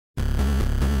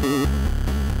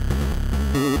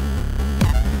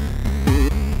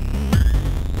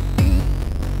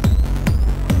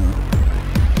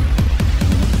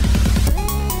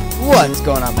What's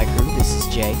going on, my crew? This is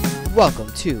Jay.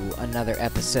 Welcome to another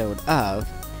episode of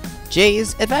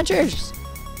Jay's Adventures.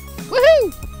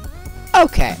 Woohoo!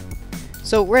 Okay,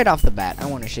 so right off the bat, I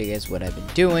want to show you guys what I've been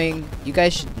doing. You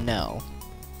guys should know.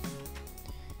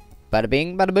 Bada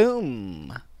bing, bada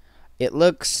boom. It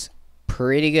looks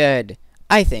pretty good,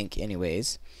 I think,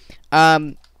 anyways.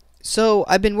 So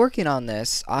I've been working on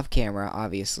this off camera,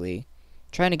 obviously,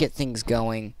 trying to get things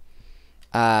going.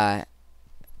 And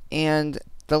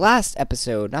the last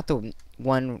episode, not the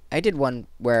one, I did one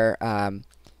where, I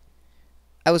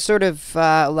was sort of,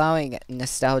 allowing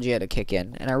nostalgia to kick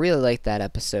in, and I really liked that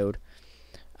episode.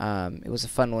 It was a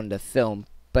fun one to film,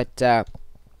 but, the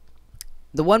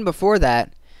one before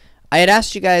that, I had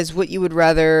asked you guys what you would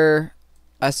rather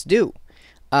us do.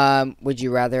 Would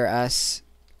you rather us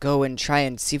go and try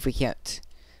and see if we can't,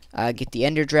 get the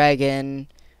Ender Dragon,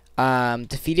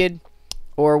 defeated,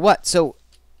 or what? So,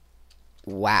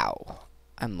 wow.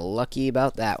 I'm lucky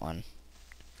about that one.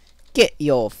 Get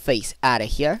your face out of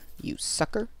here, you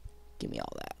sucker. Give me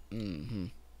all that.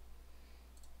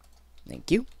 Thank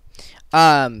you.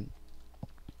 I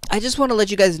just want to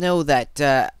let you guys know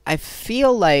that I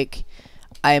feel like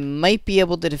I might be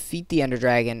able to defeat the Ender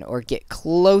Dragon or get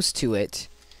close to it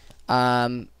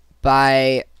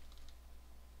by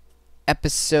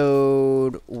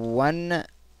episode 110.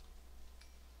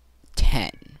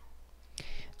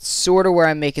 Sort of where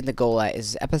I'm making the goal at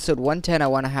is episode 110. I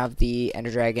want to have the Ender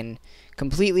Dragon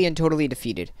completely and totally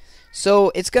defeated.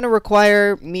 So it's going to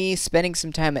require me spending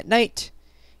some time at night,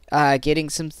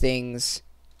 getting some things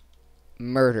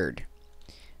murdered,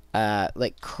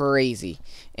 like crazy.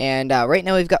 And right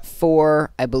now we've got 4.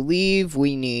 I believe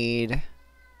we need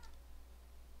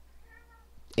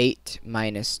 8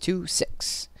 minus 2,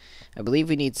 6. I believe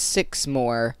we need 6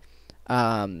 more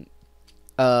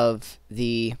of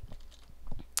the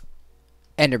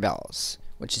Ender Bells,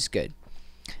 which is good.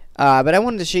 But I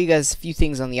wanted to show you guys a few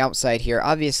things on the outside here.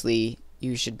 Obviously,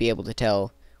 you should be able to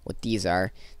tell what these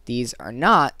are. These are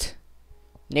not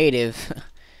native,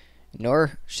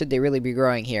 nor should they really be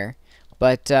growing here.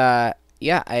 But,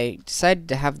 yeah, I decided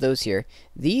to have those here.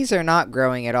 These are not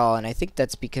growing at all, and I think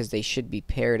that's because they should be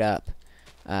paired up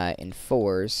in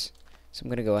 4s. So I'm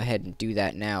going to go ahead and do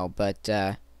that now.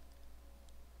 But,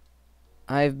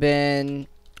 I've been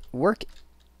working...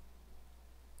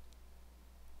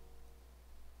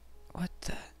 What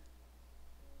the?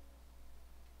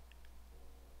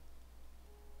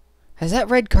 Has that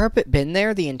red carpet been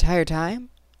there the entire time?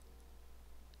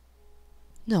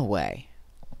 No way.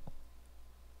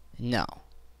 No.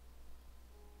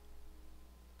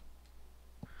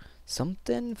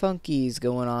 Something funky's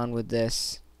going on with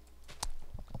this.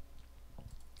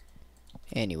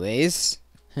 Anyways.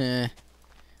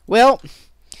 Well,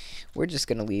 we're just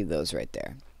gonna leave those right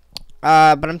there.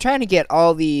 But I'm trying to get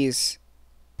all these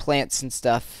plants and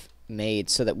stuff made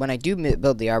so that when I do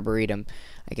build the arboretum,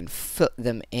 I can fit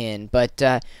them in. But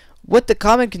what the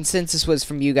common consensus was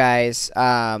from you guys,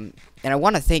 and I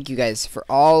want to thank you guys for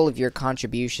all of your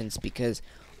contributions, because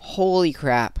holy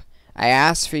crap, I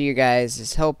asked for you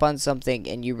guys' help on something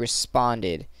and you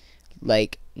responded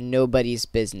like nobody's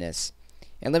business.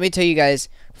 And let me tell you guys,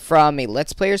 from a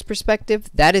Let's Player's perspective,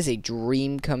 that is a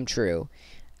dream come true.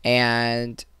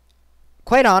 And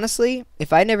quite honestly,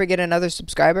 if I never get another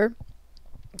subscriber,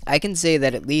 I can say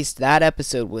that at least that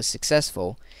episode was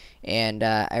successful, and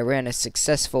I ran a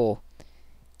successful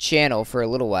channel for a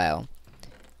little while,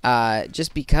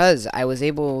 just because I was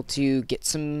able to get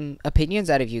some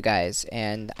opinions out of you guys.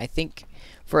 And I think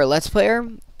for a Let's Player,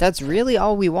 that's really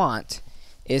all we want,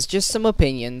 is just some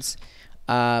opinions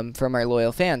from our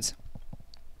loyal fans.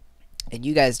 And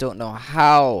you guys don't know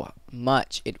how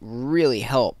much it really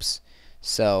helps.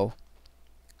 So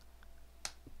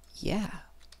yeah,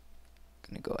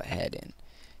 gonna go ahead and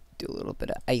do a little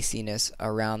bit of iciness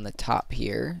around the top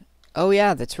here. Oh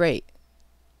yeah, that's right.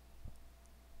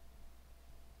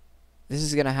 This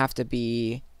is gonna have to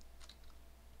be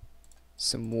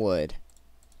some wood.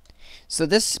 So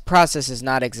this process has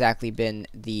not exactly been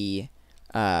the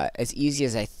as easy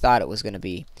as I thought it was gonna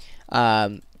be.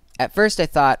 At first I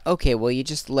thought, okay, well, you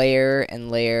just layer and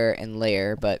layer and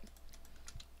layer, but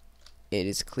it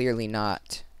is clearly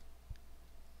not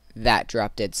that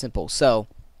drop dead simple. So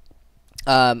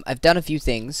I've done a few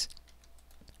things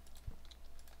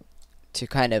to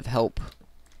kind of help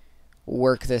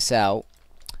work this out,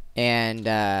 and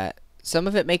some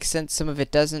of it makes sense, some of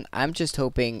it doesn't. I'm just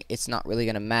hoping it's not really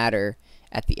gonna matter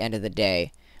at the end of the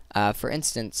day. For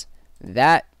instance,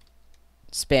 that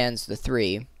spans the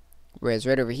 3, whereas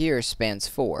right over here spans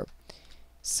 4.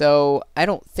 So I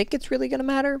don't think it's really gonna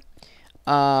matter.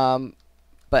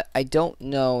 but I don't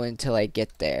know until I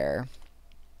get there.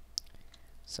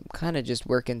 So I'm kind of just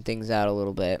working things out a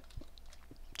little bit,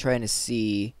 trying to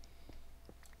see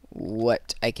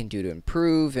what I can do to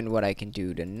improve and what I can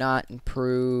do to not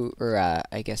improve, or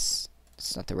I guess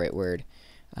it's not the right word.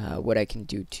 What I can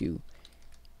do to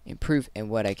improve and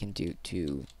what I can do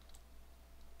to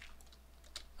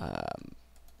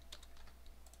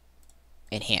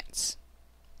enhance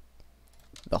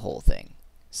the whole thing.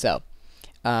 So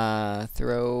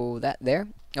throw that there.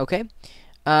 Okay.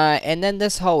 And then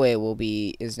this hallway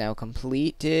is now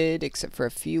completed, except for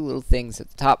a few little things at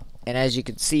the top. And as you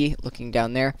can see, looking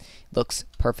down there, looks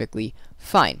perfectly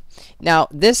fine. Now,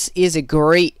 this is a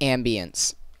great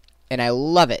ambience, and I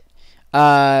love it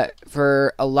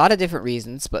for a lot of different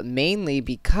reasons, but mainly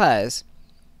because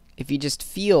if you just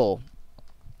feel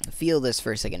this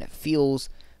for a second, it feels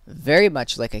very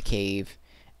much like a cave,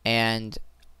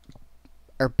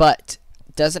 but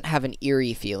doesn't have an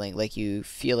eerie feeling like you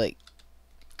feel like.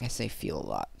 I say feel a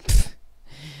lot.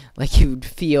 Like you'd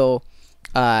feel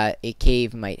a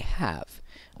cave might have.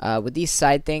 With these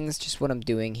side things, just what I'm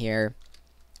doing here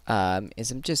is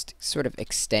I'm just sort of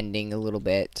extending a little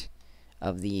bit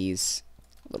of these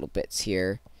little bits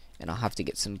here. And I'll have to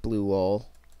get some blue wool,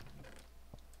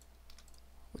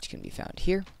 which can be found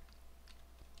here.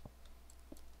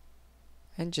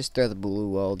 And just throw the blue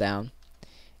wool down.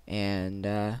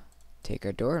 And take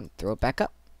our door and throw it back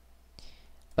up.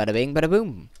 Bada bing, bada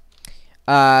boom.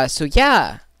 So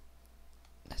yeah,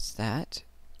 that's that.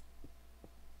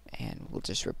 And we'll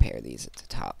just repair these at the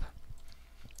top.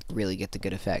 Really get the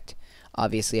good effect.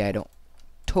 Obviously, I don't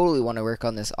totally want to work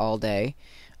on this all day,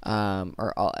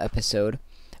 or all episode,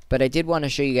 but I did want to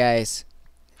show you guys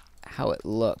how it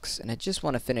looks, and I just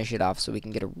want to finish it off so we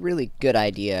can get a really good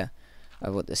idea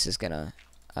of what this is gonna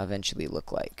eventually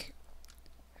look like.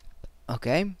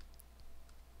 Okay,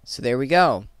 so there we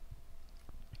go.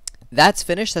 That's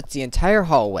finished. That's the entire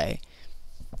hallway.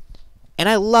 And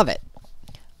I love it.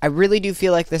 I really do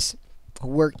feel like this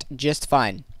worked just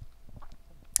fine.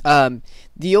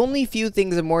 The only few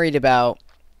things I'm worried about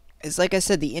is, like I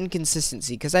said, the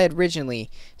inconsistency. Because I had originally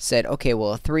said, okay,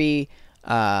 well, a 3,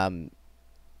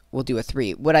 we'll do a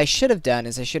 3. What I should have done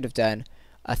is I should have done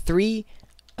a 3,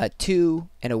 a 2,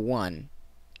 and a 1.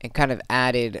 And kind of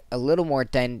added a little more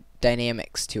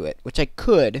dynamics to it. Which I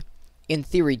could, in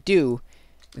theory, do.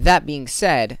 That being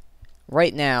said,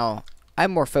 right now,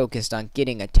 I'm more focused on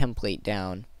getting a template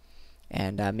down,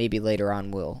 and maybe later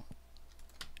on we'll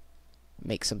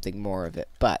make something more of it.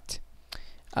 But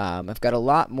I've got a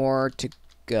lot more to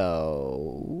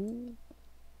go.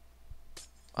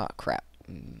 Oh, crap.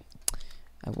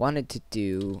 I wanted to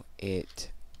do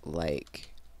it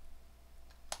like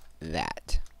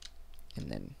that, and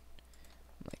then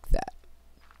like that.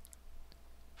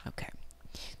 Okay.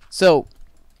 So,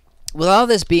 with all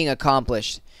this being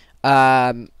accomplished,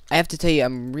 I have to tell you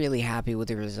I'm really happy with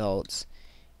the results.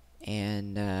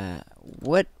 And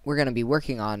what we're going to be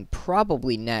working on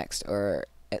probably next, or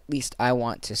at least I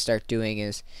want to start doing,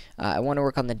 is I want to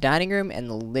work on the dining room and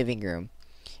the living room.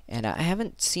 And I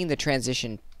haven't seen the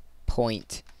transition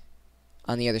point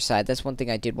on the other side. That's one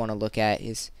thing I did want to look at,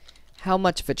 is how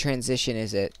much of a transition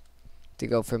is it to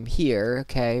go from here,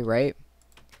 okay, right?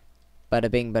 Bada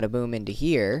bing, bada boom into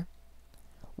here.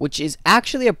 Which is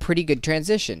actually a pretty good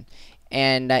transition.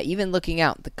 And even looking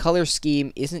out, the color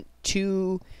scheme isn't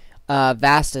too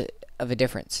vast of a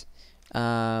difference.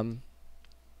 Definitely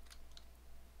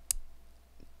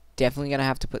going to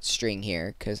have to put string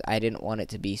here, because I didn't want it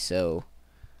to be so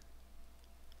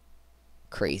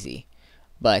crazy.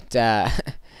 But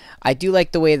I do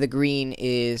like the way the green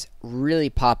is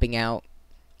really popping out.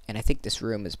 And I think this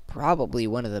room is probably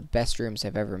one of the best rooms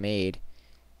I've ever made.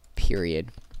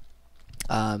 Period.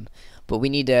 But we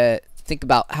need to think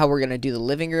about how we're going to do the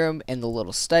living room and the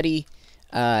little study,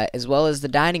 as well as the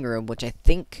dining room, which I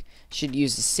think should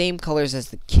use the same colors as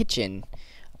the kitchen,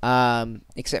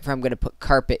 except for I'm going to put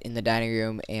carpet in the dining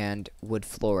room and wood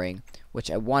flooring, which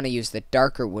I want to use the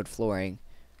darker wood flooring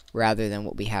rather than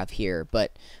what we have here.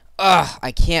 But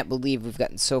I can't believe we've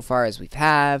gotten so far as we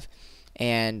have,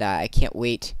 and I can't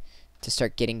wait to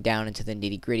start getting down into the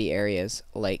nitty-gritty areas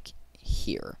like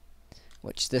here.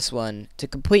 Which this one, to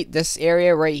complete this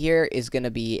area right here, is going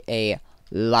to be a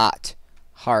lot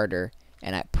harder.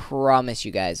 And I promise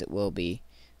you guys it will be.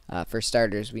 For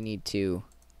starters, we need to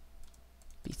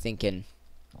be thinking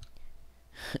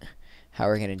how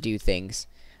we're going to do things.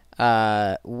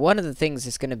 One of the things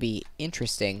that's going to be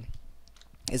interesting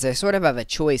is I sort of have a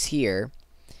choice here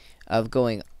of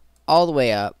going all the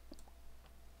way up.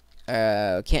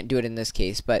 Can't do it in this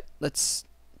case, but let's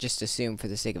just assume, for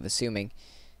the sake of assuming,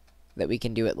 that we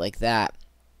can do it like that.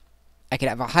 I could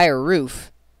have a higher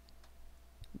roof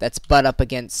that's butt up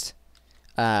against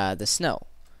the snow.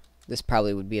 This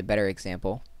probably would be a better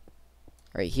example.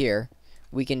 Right here,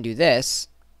 we can do this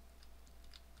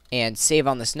and save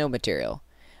on the snow material.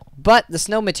 But the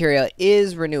snow material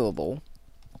is renewable,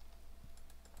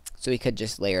 so we could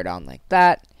just layer it on like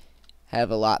that, have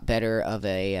a lot better of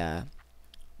a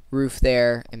roof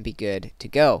there, and be good to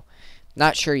go.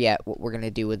 Not sure yet what we're going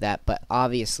to do with that, but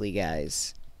obviously,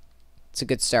 guys, it's a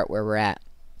good start where we're at.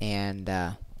 And,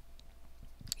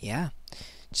 yeah,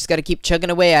 just got to keep chugging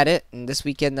away at it. And this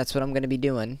weekend, that's what I'm going to be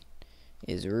doing,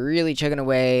 is really chugging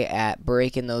away at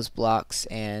breaking those blocks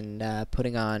and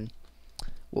putting on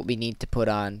what we need to put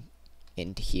on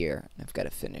into here. I've got to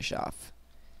finish off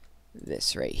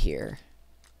this right here.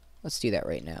 Let's do that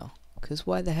right now, because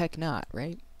why the heck not,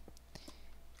 right?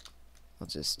 I'll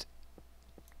just...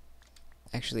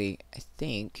 Actually, I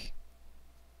think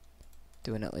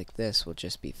doing it like this will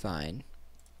just be fine.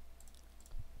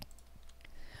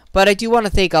 But I do want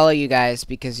to thank all of you guys,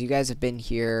 because you guys have been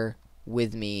here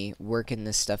with me, working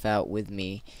this stuff out with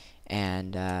me.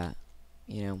 And,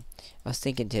 you know, I was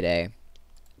thinking today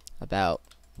about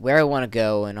where I want to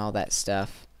go and all that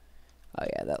stuff. Oh,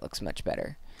 yeah, that looks much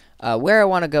better. Where I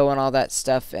want to go and all that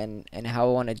stuff, and how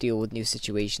I want to deal with new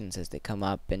situations as they come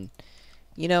up. And,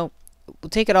 you know, we'll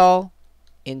take it all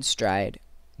in stride,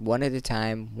 one at a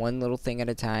time, one little thing at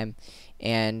a time.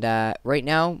 And right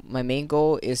now, my main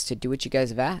goal is to do what you guys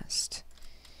have asked.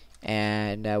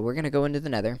 And we're going to go into the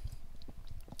nether.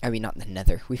 I mean, not the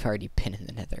nether. We've already been in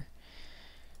the nether.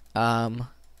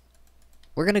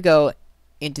 We're going to go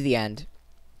into the end.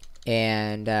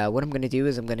 And what I'm going to do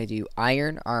is I'm going to do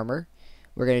iron armor.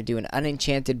 We're going to do an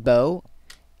unenchanted bow.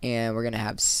 And we're going to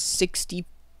have 62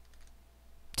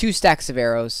 stacks of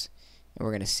arrows. And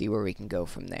we're going to see where we can go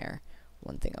from there.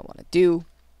 One thing I want to do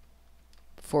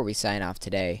before we sign off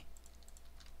today,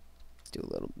 let's do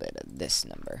a little bit of this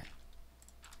number.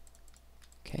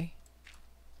 Okay.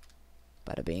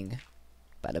 Bada bing,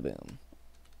 bada boom.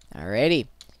 Alrighty.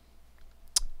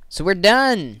 So we're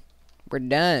done. We're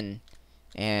done.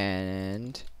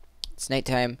 And it's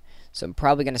nighttime, so I'm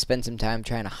probably going to spend some time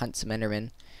trying to hunt some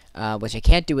endermen, which I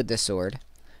can't do with this sword.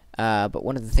 But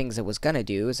one of the things I was going to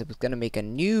do is I was going to make a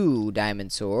new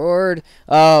diamond sword.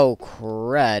 Oh,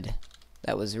 crud.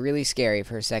 That was really scary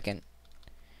for a second.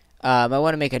 I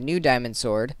want to make a new diamond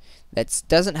sword that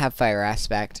doesn't have fire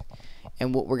aspect.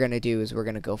 And what we're going to do is we're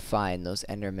going to go find those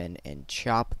endermen and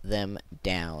chop them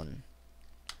down.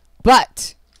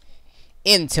 But,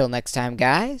 until next time,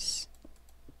 guys,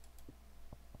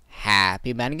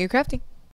 happy mining and crafting.